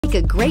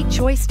Make a great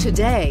choice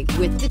today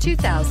with the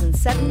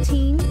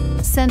 2017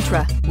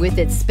 Sentra. With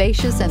its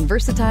spacious and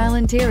versatile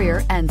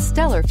interior and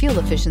stellar fuel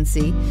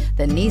efficiency,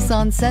 the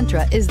Nissan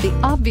Sentra is the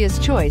obvious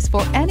choice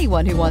for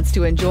anyone who wants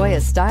to enjoy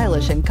a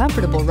stylish and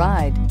comfortable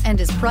ride and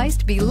is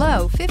priced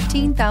below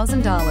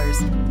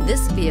 $15,000.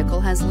 This vehicle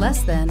has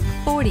less than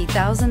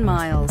 40,000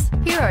 miles.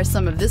 Here are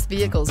some of this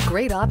vehicle's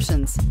great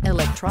options: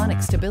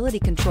 electronic stability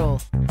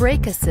control,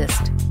 brake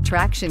assist,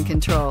 traction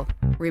control,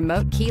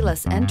 remote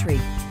keyless entry,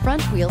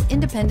 front wheel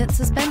independent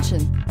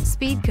suspension,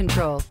 speed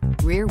control,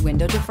 rear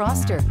window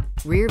defroster,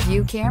 rear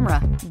view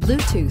camera,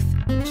 Bluetooth,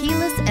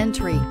 keyless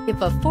entry. If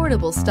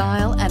affordable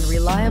style and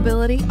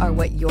reliability are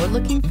what you're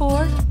looking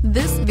for,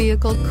 this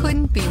vehicle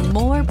couldn't be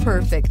more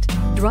perfect.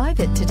 Drive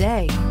it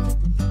today.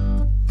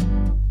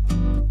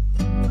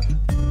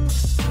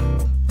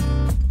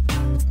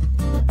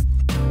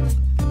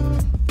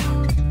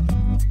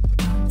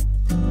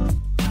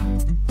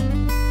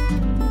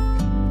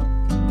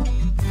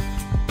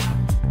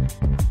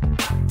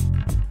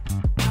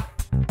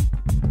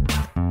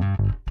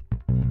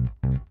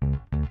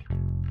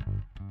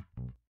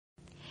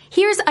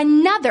 Here's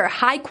another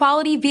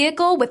high-quality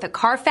vehicle with a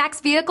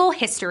CARFAX Vehicle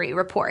History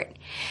Report.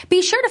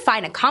 Be sure to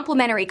find a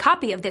complimentary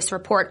copy of this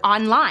report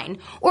online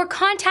or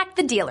contact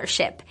the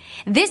dealership.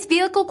 This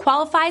vehicle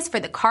qualifies for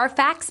the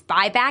CARFAX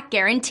Buyback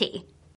Guarantee.